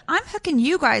listeners. I'm hooking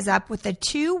you guys up with a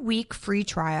 2-week free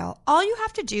trial. All you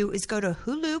have to do is go to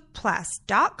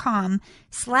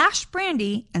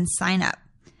huluplus.com/Brandi and sign up.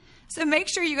 So make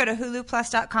sure you go to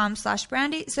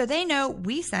huluplus.com/Brandi so they know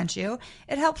we sent you.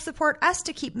 It helps support us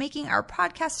to keep making our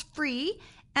podcast free,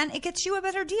 and it gets you a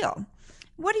better deal.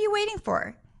 What are you waiting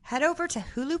for? Head over to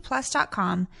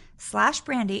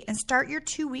huluplus.com/Brandi and start your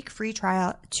 2-week free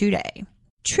trial today.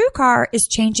 TrueCar is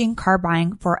changing car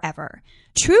buying forever.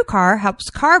 TrueCar helps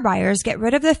car buyers get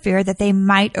rid of the fear that they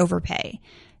might overpay.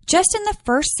 Just in the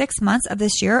first 6 months of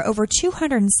this year, over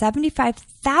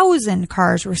 275,000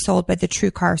 cars were sold by the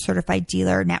TrueCar Certified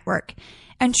Dealer Network.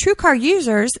 And TrueCar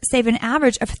users save an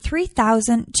average of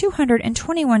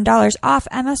 $3,221 off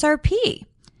MSRP.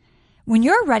 When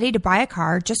you're ready to buy a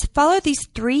car, just follow these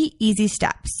 3 easy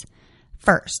steps.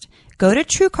 First, go to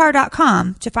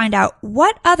TrueCar.com to find out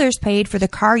what others paid for the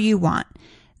car you want.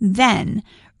 Then,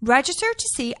 register to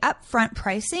see upfront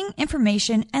pricing,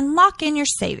 information, and lock in your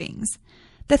savings.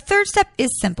 The third step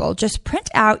is simple. Just print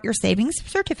out your savings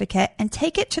certificate and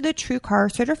take it to the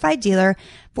TrueCar Certified Dealer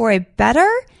for a better,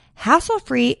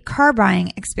 hassle-free car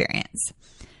buying experience.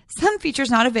 Some features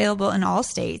not available in all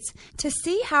states. To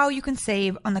see how you can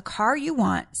save on the car you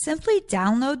want, simply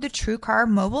download the TrueCar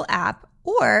mobile app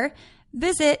or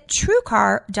visit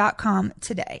TrueCar.com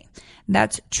today.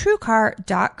 That's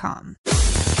TrueCar.com.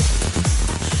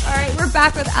 All right, we're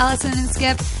back with Alison and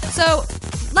Skip. So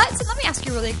let me ask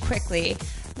you really quickly.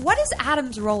 What is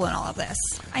Adam's role in all of this?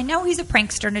 I know he's a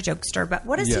prankster and a jokester, but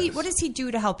what does he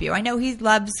do to help you? I know he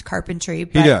loves carpentry.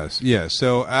 But... He does, yeah.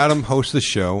 So Adam hosts the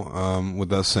show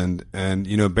with us, and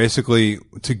basically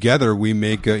together we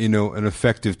make an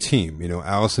effective team.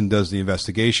 Alison does the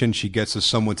investigation; she gets us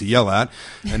someone to yell at,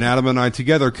 and Adam and I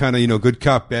together, kind of good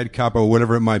cop, bad cop, or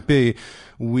whatever it might be.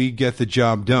 We get the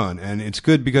job done. And it's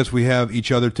good because we have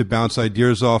each other to bounce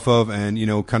ideas off of and,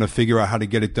 kind of figure out how to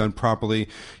get it done properly.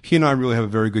 He and I really have a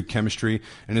very good chemistry.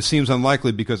 And it seems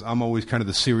unlikely because I'm always kind of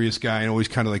the serious guy and always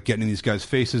kind of like getting in these guys'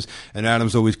 faces. And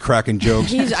Adam's always cracking jokes.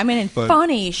 He's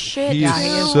funny shit.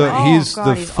 He's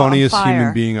the funniest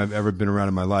human being I've ever been around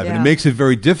in my life. Yeah. And it makes it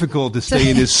very difficult to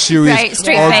stay in this serious,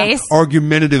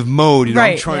 argumentative mode.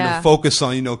 I'm trying to focus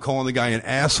on, calling the guy an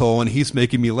asshole and he's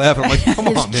making me laugh. I'm like, come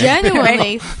on, man.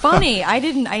 Genuinely funny.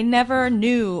 I never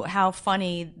knew how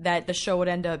funny that the show would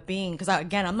end up being because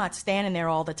I'm not standing there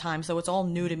all the time, so it's all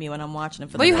new to me when I'm watching it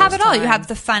for the first time. Well, you have it all. You have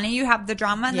the funny, you have the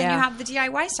drama, and then you have the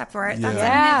DIY stuff for it. It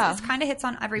kind of hits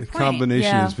on every point. The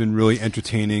combination has been really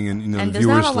entertaining, and the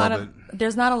viewers love it.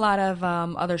 There's not a lot of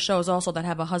other shows also that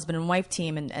have a husband and wife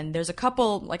team, and there's a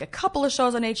couple of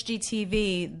shows on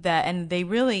HGTV and they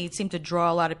really seem to draw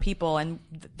a lot of people, and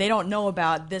they don't know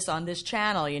about this on this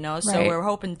channel, So we're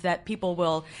hoping that people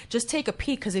will just take a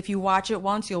peek because if you watch it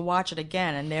once, you'll watch it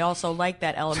again, and they also like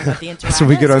that element of the interaction. So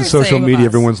we get on social media,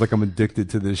 everyone's like, I'm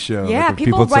addicted to this show. Yeah, like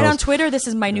people write on Twitter, this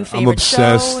is my new favorite I'm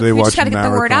obsessed. show. They we watch just got to get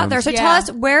the word out there. So tell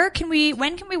us, when can we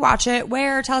watch it?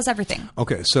 Tell us everything.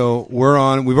 Okay, so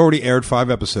we've already aired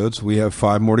 5 episodes. We have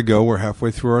 5 more to go. We're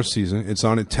halfway through our season. It's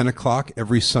on at 10 o'clock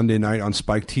every Sunday night on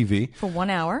Spike TV. For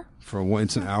 1 hour.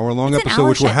 It's an hour-long episode,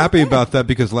 which we're happy about that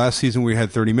because last season we had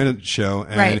a 30-minute show.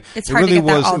 And It's it hard really to get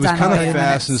that all it was done kind of in 30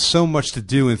 fast and so much to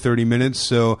do in 30 minutes.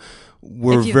 So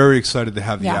we're very excited to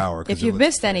have the hour. If you've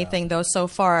missed anything, though, so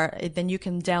far, then you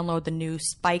can download the new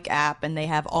Spike app, and they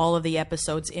have all of the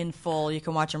episodes in full. You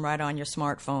can watch them right on your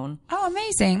smartphone. Oh,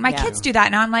 amazing. My kids do that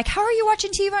now. I'm like, how are you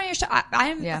watching TV on your show?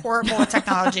 I'm horrible with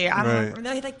technology. They're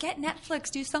like, get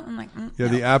Netflix, do something. I'm like,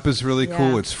 the app is really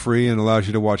cool. It's free and allows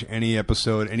you to watch any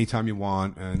episode anytime you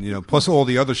want. And, plus all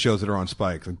the other shows that are on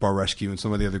Spike, like Bar Rescue and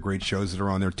some of the other great shows that are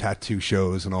on there, tattoo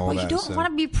shows and all that. You don't want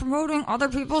to be promoting other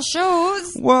people's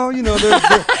shows. Well,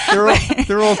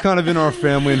 they're all kind of in our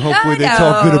family, and hopefully they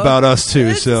talk good about us too.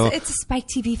 It's a Spike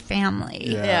TV family.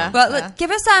 Yeah. But give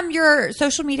us your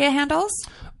social media handles.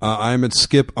 I'm at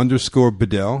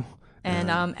Skip_Bedell.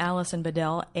 And I'm Alison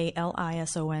Bedell,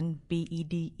 ALISON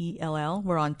BEDELL.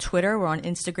 We're on Twitter, we're on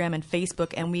Instagram and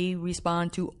Facebook, and we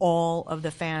respond to all of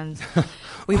the fans.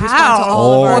 We respond to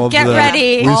all of our get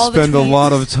ready. We spend a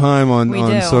lot of time on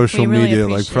social media,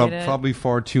 really probably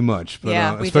far too much.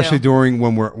 But we especially do. during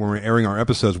when we're airing our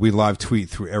episodes, we live tweet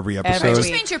through every episode. It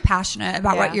just means you're passionate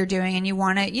about what you're doing, and you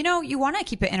want to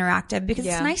keep it interactive because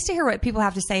it's nice to hear what people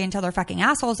have to say until they're fucking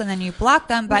assholes, and then you block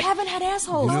them. But we haven't had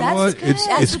assholes. You know what?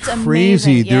 That's It's amazing.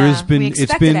 Crazy. It's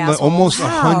been like almost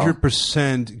Wow.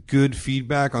 100% good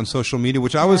feedback on social media,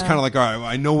 which I was kind of like, all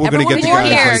right, I know we're going to get the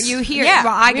guys. You hear. Well,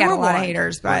 I get a lot of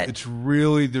haters, but it's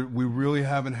really we really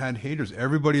haven't had haters.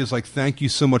 Everybody is like, thank you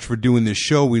so much for doing this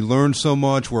show. We learned so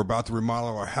much. We're about to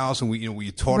remodel our house, and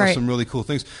we taught us some really cool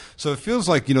things. So it feels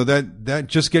like that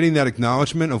just getting that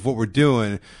acknowledgement of what we're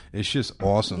doing is just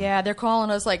awesome. Yeah, they're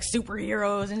calling us like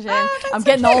superheroes and shit. I'm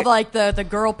getting all the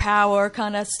girl power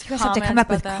kind of comments. You guys have to come up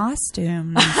with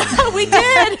costumes. We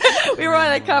did. We were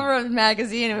on the cover of the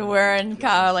magazine and we were wearing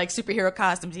like superhero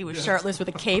costumes. He was shirtless with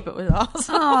a cape. It was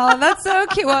awesome. Oh, that's so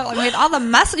cute. Well, with all the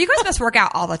muscle, you guys must work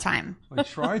out all the time. I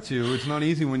try to. It's not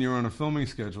easy when you're on a filming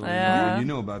schedule. You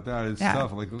know about that. It's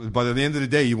tough. Like by the end of the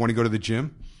day, you want to go to the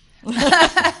gym.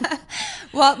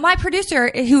 Well, my producer,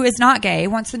 who is not gay,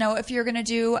 wants to know if you're going to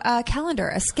do a calendar,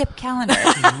 a Skip calendar.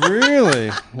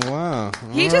 Really? Wow.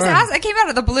 He just asked. I came out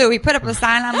of the blue. He put up a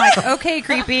sign. I'm like, okay,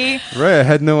 creepy. Right. I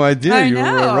had no idea I you were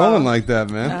know. rolling like that,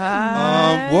 man.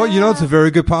 Well, it's a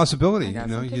very good possibility.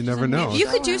 You never know. You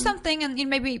could do something and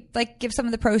maybe like give some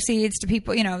of the proceeds to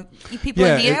people, people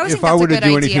in need. I always if think that's I were a to good do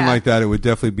idea. anything like that, it would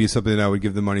definitely be something that I would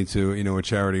give the money to, a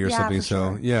charity or Yeah, something. for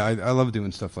sure. So, I love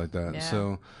doing stuff like that. Yeah.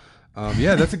 So,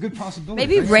 that's a good possibility.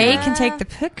 Maybe Ray can take the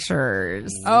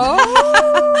pictures. Oh,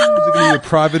 Is it going to be a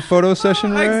private photo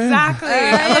session, Ray? Exactly.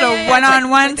 A little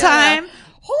one-on-one time.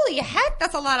 Holy heck,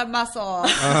 that's a lot of muscle.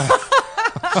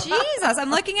 Jesus,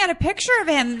 I'm looking at a picture of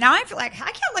him. Now I feel like,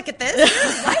 I can't look at this.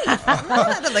 You're right. I'm not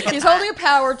allowed to look at he's that. holding a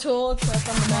power tool. It's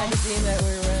from the magazine that we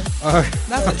were in.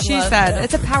 That's what she said.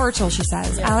 It's a power tool, she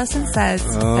says. Allison says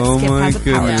Oh, that Skip my has a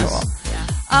power goodness. tool.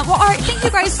 Well, all right. Thank you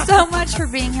guys so much for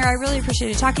being here. I really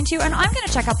appreciated talking to you. And I'm going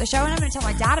to check out the show, and I'm going to tell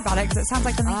my dad about it because it sounds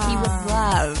like something he would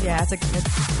love. Yeah,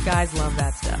 guys love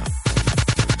that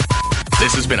stuff.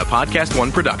 This has been a Podcast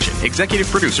One production. Executive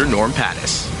producer Norm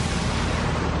Pattis.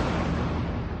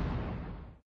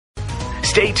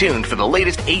 Stay tuned for the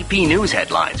latest AP News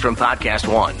headlines from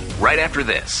Podcast One right after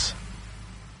this.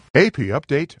 AP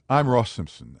Update, I'm Ross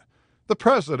Simpson. The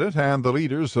President and the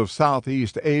leaders of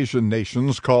Southeast Asian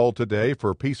nations called today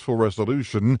for peaceful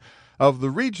resolution of the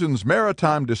region's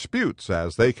maritime disputes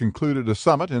as they concluded a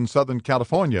summit in Southern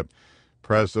California.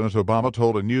 President Obama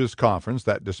told a news conference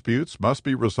that disputes must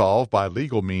be resolved by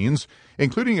legal means,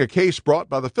 including a case brought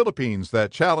by the Philippines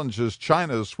that challenges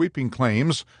China's sweeping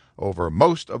claims over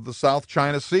most of the South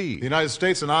China Sea. The United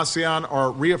States and ASEAN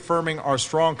are reaffirming our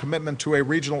strong commitment to a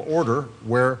regional order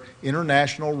where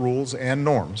international rules and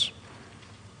norms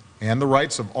and the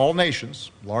rights of all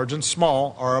nations, large and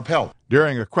small, are upheld.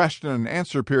 During a question and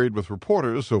answer period with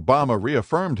reporters, Obama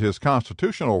reaffirmed his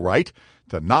constitutional right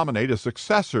to nominate a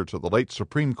successor to the late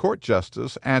Supreme Court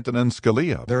Justice Antonin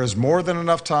Scalia. There is more than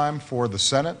enough time for the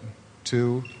Senate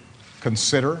to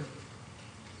consider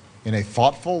in a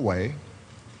thoughtful way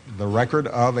the record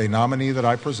of a nominee that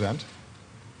I present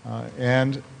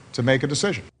and to make a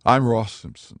decision. I'm Ross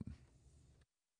Simpson.